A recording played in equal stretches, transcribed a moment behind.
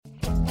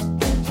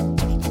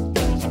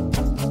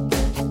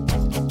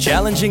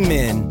challenging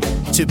men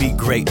to be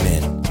great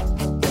men.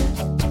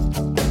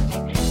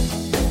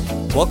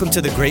 Welcome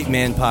to the Great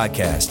Man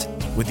Podcast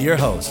with your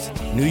host,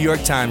 New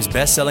York Times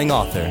bestselling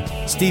author,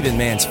 Stephen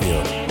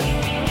Mansfield.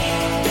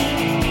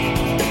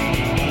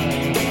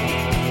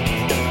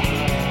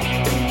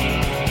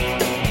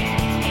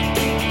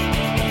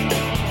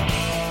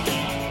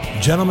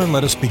 Gentlemen,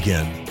 let us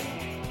begin.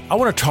 I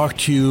want to talk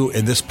to you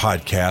in this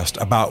podcast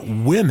about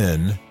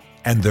women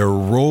and their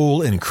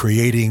role in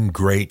creating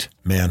great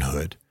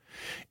manhood.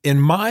 In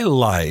my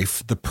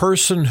life, the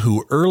person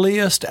who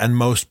earliest and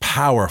most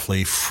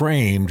powerfully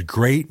framed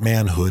great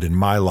manhood in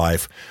my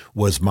life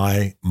was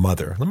my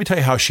mother. Let me tell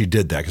you how she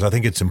did that, because I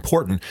think it's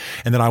important.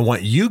 And then I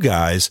want you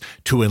guys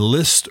to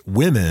enlist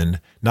women,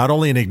 not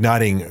only in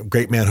igniting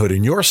great manhood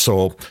in your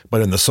soul,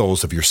 but in the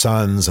souls of your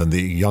sons and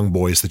the young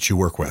boys that you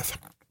work with.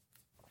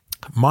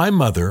 My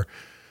mother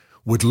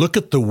would look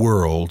at the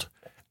world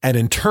and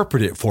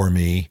interpret it for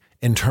me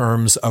in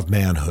terms of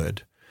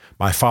manhood.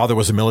 My father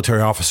was a military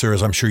officer,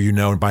 as I'm sure you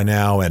know by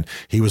now, and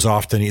he was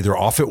often either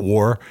off at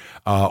war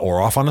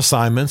or off on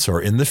assignments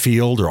or in the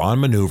field or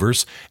on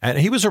maneuvers. And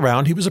he was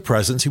around. He was a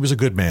presence. He was a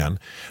good man.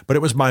 But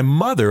it was my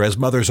mother, as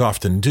mothers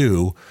often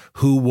do,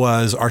 who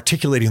was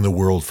articulating the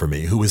world for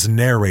me, who was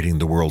narrating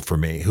the world for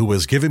me, who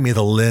was giving me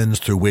the lens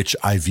through which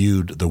I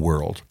viewed the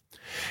world.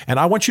 And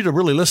I want you to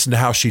really listen to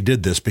how she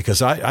did this,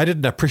 because I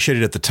didn't appreciate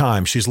it at the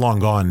time. She's long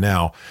gone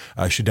now.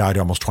 She died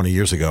almost 20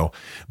 years ago.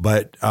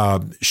 But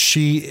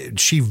she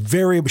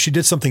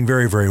did something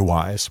very, very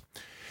wise.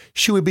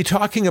 She would be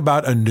talking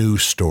about a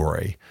news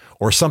story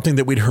or something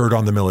that we'd heard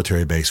on the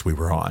military base we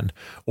were on,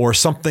 or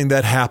something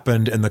that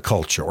happened in the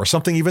culture, or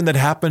something even that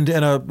happened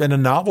in a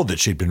novel that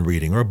she'd been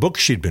reading, or a book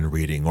she'd been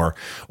reading,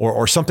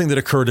 or something that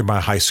occurred in my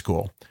high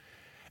school.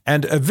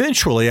 And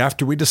eventually,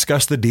 after we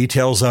discussed the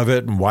details of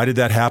it and why did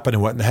that happen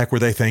and what in the heck were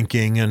they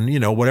thinking and,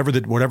 whatever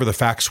the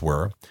facts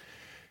were,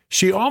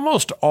 she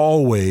almost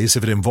always,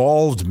 if it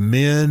involved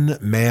men,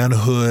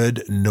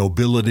 manhood,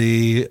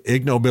 nobility,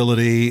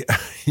 ignobility,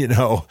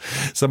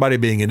 somebody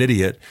being an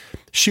idiot,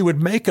 she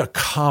would make a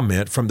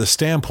comment from the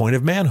standpoint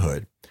of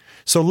manhood.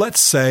 So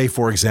let's say,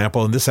 for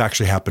example, and this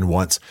actually happened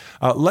once,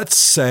 let's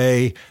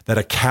say that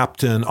a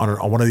captain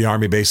on one of the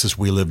Army bases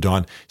we lived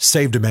on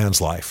saved a man's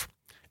life.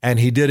 And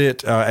he did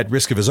it at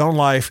risk of his own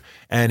life,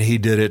 and he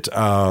did it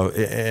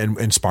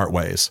in smart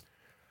ways.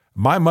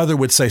 My mother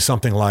would say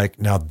something like,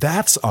 "Now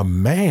that's a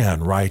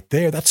man right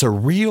there. That's a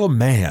real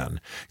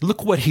man.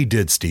 Look what he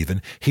did, Stephen.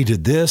 He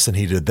did this and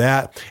he did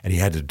that, and he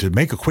had to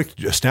make a quick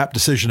snap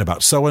decision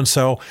about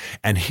so-and-so.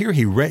 And here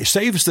he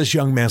saves this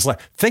young man's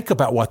life. Think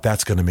about what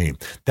that's going to mean.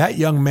 That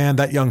young man,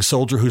 that young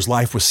soldier whose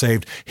life was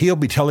saved, he'll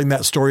be telling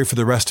that story for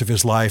the rest of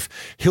his life.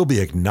 He'll be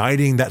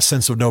igniting that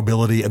sense of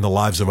nobility in the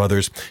lives of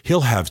others.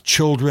 He'll have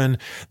children.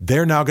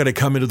 They're now going to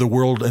come into the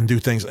world and do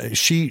things."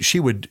 She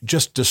would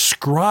just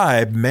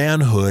describe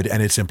manhood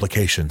and its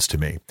implications to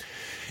me.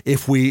 I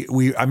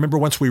remember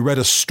once we read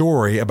a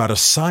story about a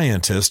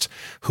scientist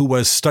who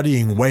was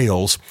studying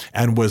whales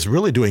and was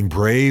really doing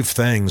brave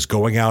things,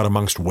 going out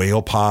amongst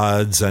whale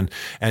pods and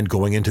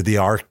going into the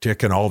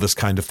Arctic and all this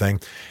kind of thing.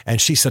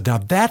 And she said, "Now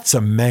that's a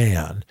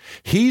man.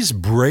 He's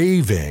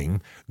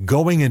braving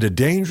going into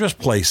dangerous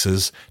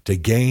places to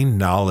gain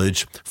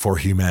knowledge for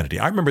humanity."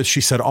 I remember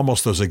she said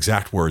almost those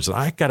exact words. And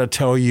I got to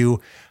tell you,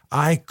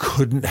 I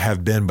couldn't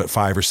have been but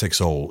 5 or 6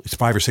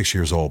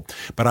 years old.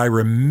 But I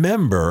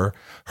remember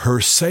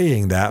her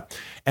saying that.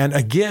 And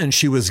again,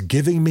 she was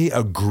giving me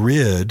a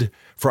grid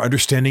for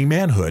understanding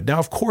manhood. Now,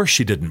 of course,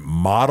 she didn't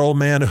model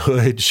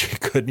manhood.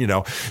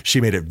 She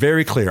made it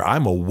very clear,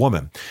 I'm a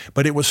woman.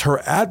 But it was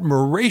her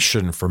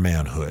admiration for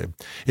manhood.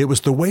 It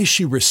was the way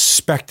she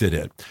respected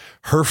it.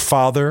 Her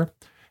father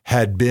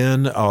had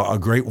been a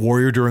great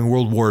warrior during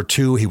World War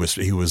II. He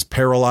was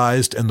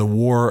paralyzed in the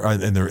war,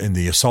 in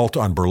the assault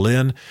on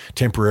Berlin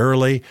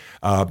temporarily.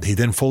 He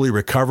then fully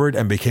recovered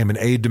and became an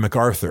aide to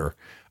MacArthur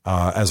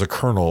as a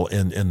colonel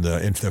in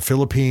the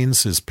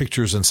Philippines. His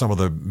pictures in some of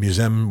the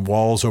museum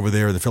walls over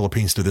there in the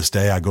Philippines to this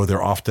day. I go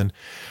there often.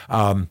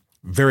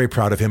 Very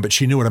proud of him, but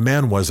she knew what a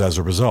man was as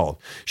a result.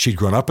 She'd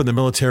grown up in the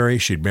military.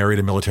 She'd married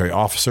a military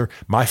officer.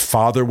 My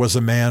father was a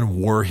man,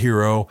 war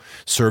hero,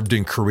 served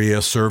in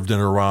Korea, served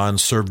in Iran,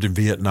 served in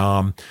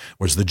Vietnam,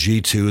 was the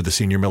G2, the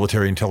senior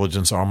military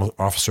intelligence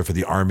officer for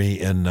the Army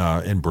in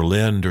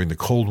Berlin during the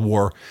Cold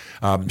War.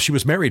 She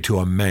was married to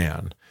a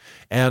man.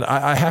 And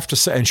I have to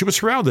say, and she was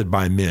surrounded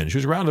by men. She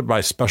was surrounded by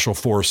special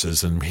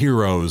forces and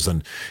heroes.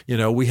 And,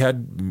 we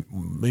had,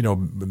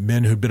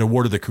 men who'd been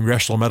awarded the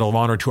Congressional Medal of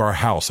Honor to our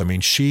house. I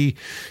mean, she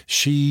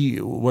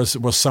was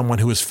someone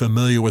who was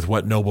familiar with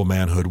what noble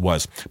manhood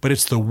was. But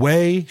it's the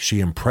way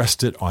she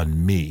impressed it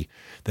on me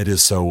that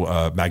is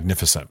so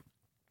magnificent.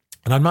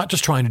 And I'm not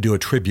just trying to do a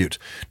tribute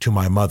to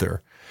my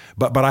mother,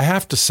 but I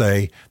have to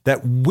say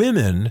that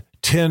women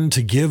tend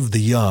to give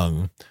the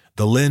young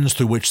the lens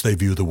through which they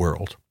view the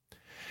world.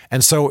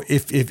 And so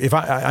if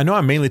I know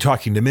I'm mainly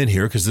talking to men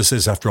here because this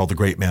is, after all, the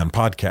Great Man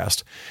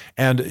podcast,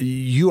 and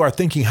you are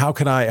thinking, how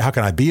can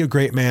I be a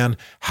great man?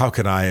 How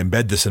can I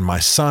embed this in my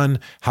son?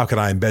 How can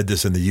I embed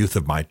this in the youth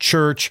of my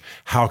church?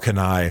 How can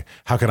I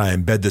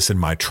embed this in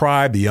my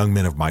tribe, the young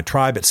men of my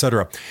tribe,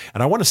 etc.?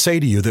 And I want to say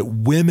to you that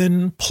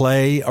women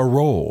play a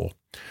role.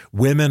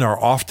 Women are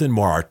often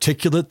more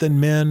articulate than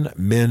men.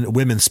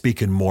 Women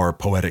speak in more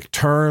poetic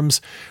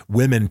terms.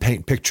 Women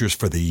paint pictures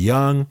for the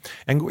young.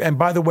 And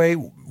by the way,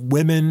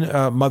 women,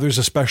 mothers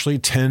especially,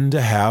 tend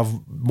to have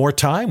more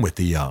time with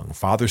the young.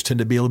 Fathers tend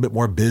to be a little bit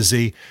more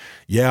busy.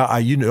 Yeah,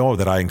 you know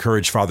that I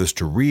encourage fathers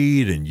to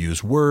read and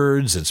use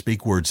words and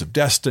speak words of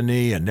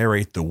destiny and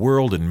narrate the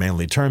world in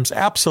manly terms.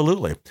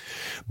 Absolutely.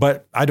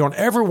 But I don't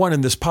ever want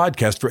in this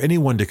podcast for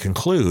anyone to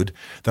conclude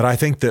that I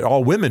think that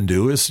all women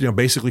do is,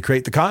 basically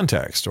create the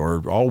context,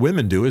 or all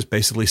women do is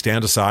basically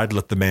stand aside,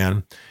 let the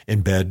man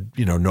embed,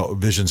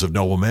 visions of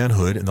noble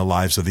manhood in the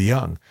lives of the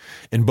young.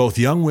 In both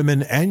young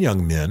women and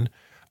young men,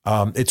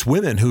 it's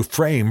women who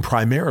frame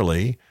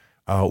primarily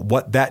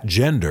what that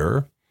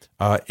gender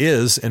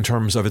is in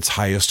terms of its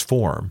highest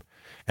form.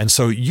 And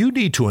so you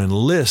need to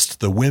enlist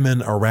the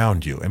women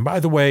around you. And by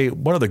the way,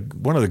 one of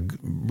the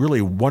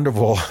really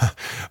wonderful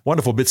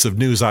bits of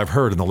news I've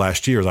heard in the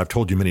last year, as I've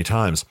told you many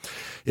times,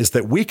 is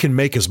that we can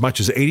make as much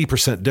as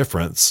 80%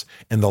 difference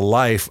in the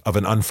life of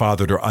an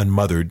unfathered or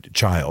unmothered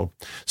child.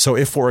 So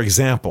if, for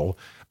example,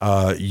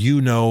 a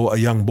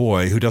young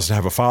boy who doesn't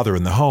have a father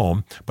in the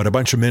home, but a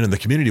bunch of men in the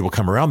community will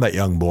come around that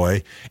young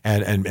boy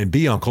and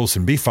be uncles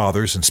and be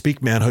fathers and speak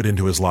manhood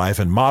into his life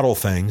and model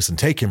things and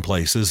take him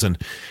places and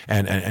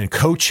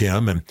coach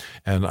him.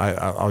 And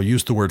I'll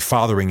use the word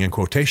fathering in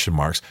quotation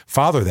marks,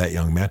 father that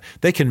young man.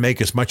 They can make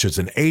as much as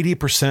an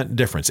 80%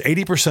 difference.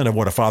 80% of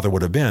what a father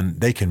would have been,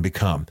 they can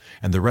become.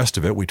 And the rest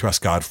of it, we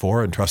trust God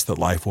for and trust that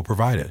life will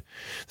provide it.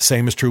 The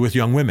same is true with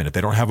young women. If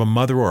they don't have a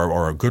mother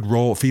or a good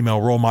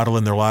female role model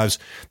in their lives,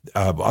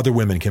 other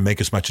women can make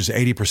as much as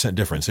 80%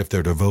 difference if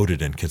they're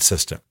devoted and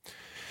consistent.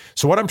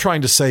 So what I'm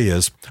trying to say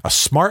is a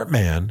smart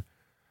man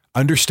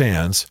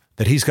understands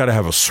that he's got to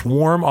have a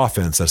swarm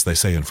offense, as they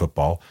say in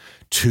football,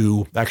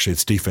 actually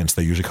it's defense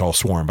they usually call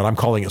swarm, but I'm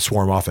calling it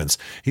swarm offense.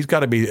 He's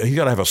got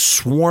to have a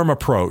swarm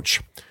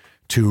approach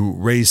to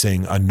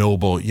raising a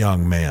noble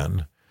young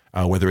man,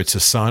 whether it's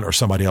his son or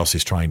somebody else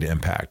he's trying to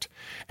impact.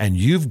 And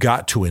you've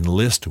got to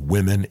enlist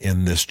women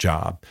in this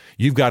job.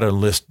 You've got to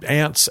enlist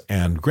aunts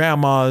and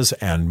grandmas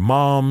and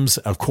moms,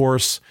 of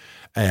course,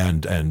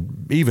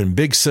 and even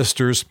big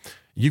sisters.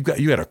 You got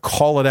to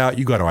call it out.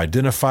 You got to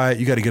identify it.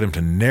 You got to get them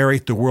to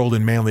narrate the world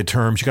in manly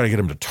terms. You got to get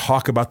them to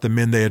talk about the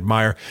men they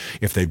admire.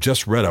 If they've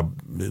just read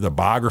the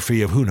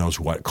biography of who knows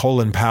what,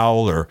 Colin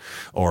Powell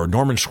or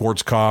Norman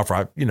Schwarzkopf,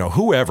 or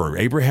whoever,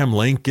 Abraham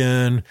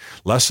Lincoln,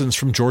 lessons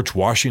from George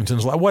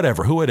Washington's,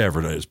 whatever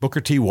it is,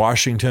 Booker T.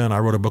 Washington. I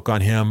wrote a book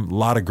on him. A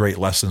lot of great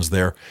lessons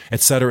there,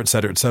 et cetera, et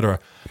cetera, et cetera.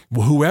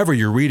 Whoever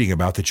you're reading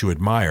about that you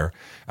admire,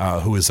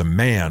 who is a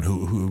man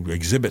who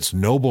exhibits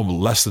noble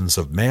lessons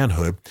of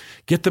manhood,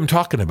 get them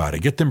talking about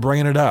it, get them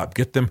bringing it up,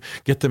 get them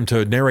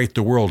to narrate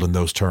the world in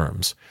those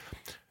terms.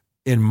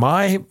 In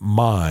my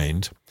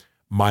mind,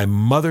 my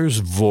mother's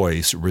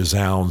voice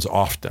resounds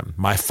often.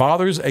 My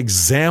father's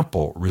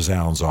example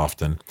resounds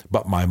often,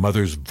 but my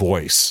mother's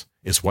voice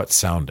is what's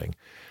sounding.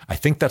 I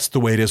think that's the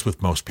way it is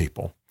with most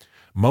people.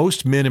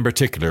 Most men in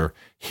particular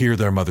hear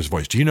their mother's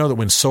voice. Do you know that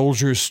when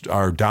soldiers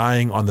are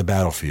dying on the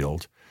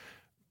battlefield,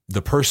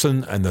 the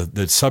person and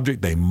the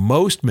subject they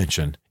most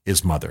mention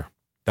is mother?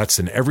 That's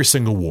in every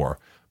single war.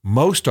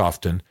 Most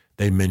often,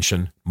 they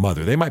mention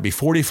mother. They might be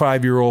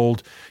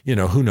 45-year-old,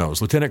 who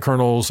knows, lieutenant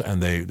colonels,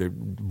 and they're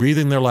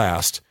breathing their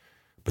last,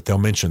 but they'll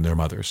mention their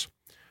mothers.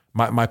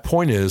 My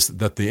point is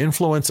that the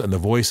influence and the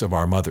voice of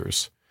our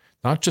mothers,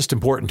 not just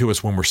important to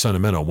us when we're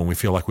sentimental, when we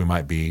feel like we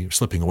might be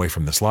slipping away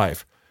from this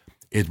life,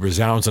 it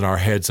resounds in our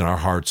heads and our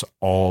hearts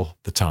all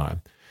the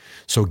time.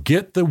 So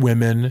get the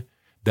women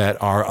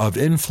that are of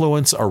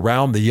influence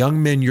around the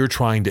young men you're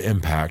trying to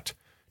impact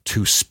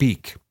to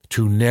speak,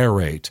 to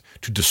narrate,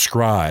 to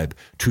describe,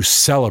 to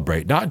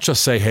celebrate, not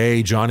just say,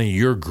 hey, Johnny,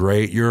 you're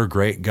great. You're a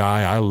great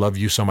guy. I love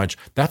you so much.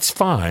 That's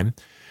fine.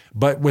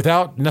 But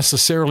without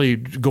necessarily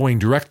going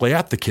directly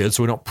at the kid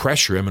so we don't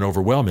pressure him and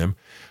overwhelm him,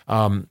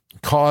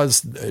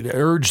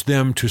 urge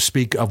them to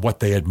speak of what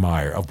they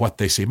admire, of what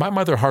they see. My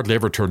mother hardly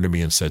ever turned to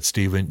me and said,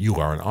 Stephen, you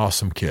are an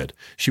awesome kid.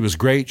 She was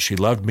great. She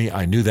loved me.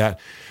 I knew that.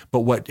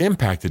 But what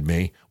impacted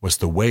me was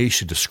the way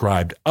she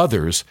described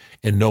others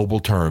in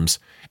noble terms.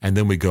 And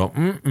then we go,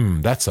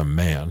 that's a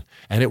man.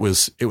 And it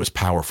was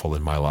powerful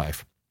in my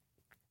life.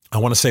 I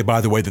want to say,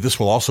 by the way, that this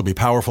will also be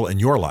powerful in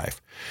your life.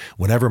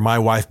 Whenever my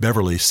wife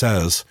Beverly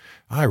says,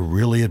 I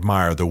really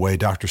admire the way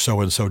Dr.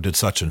 So-and-so did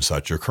such and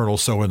such, or Colonel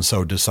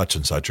so-and-so did such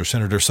and such, or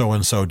Senator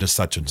so-and-so did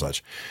such and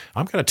such,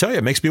 I'm going to tell you,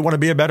 it makes me want to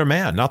be a better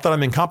man. Not that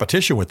I'm in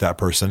competition with that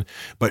person,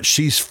 but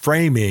she's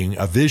framing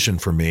a vision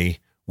for me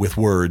with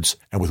words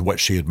and with what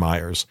she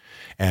admires.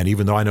 And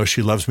even though I know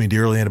she loves me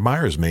dearly and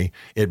admires me,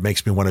 it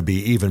makes me want to be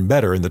even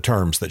better in the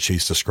terms that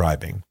she's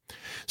describing.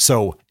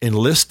 So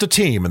enlist a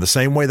team in the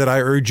same way that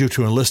I urge you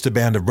to enlist a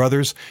band of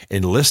brothers.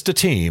 Enlist a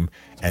team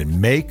and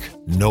make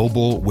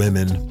noble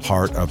women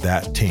part of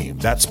that team.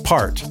 That's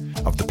part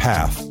of the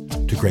path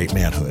to great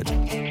manhood.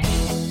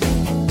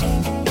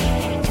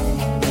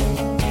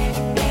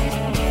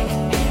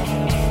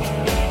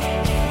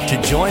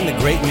 To join the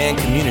Great Man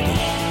community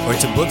or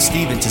to book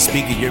Stephen to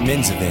speak at your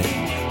men's event,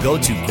 go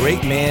to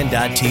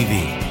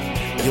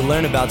greatman.tv. You'll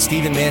learn about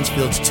Stephen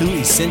Mansfield's 2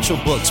 essential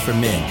books for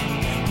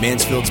men,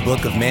 Mansfield's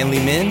Book of Manly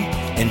Men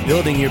and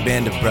Building Your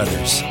Band of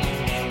Brothers,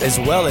 as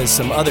well as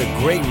some other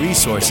great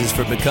resources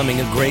for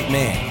becoming a great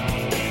man.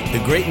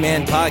 The Great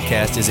Man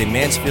Podcast is a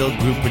Mansfield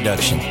Group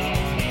production.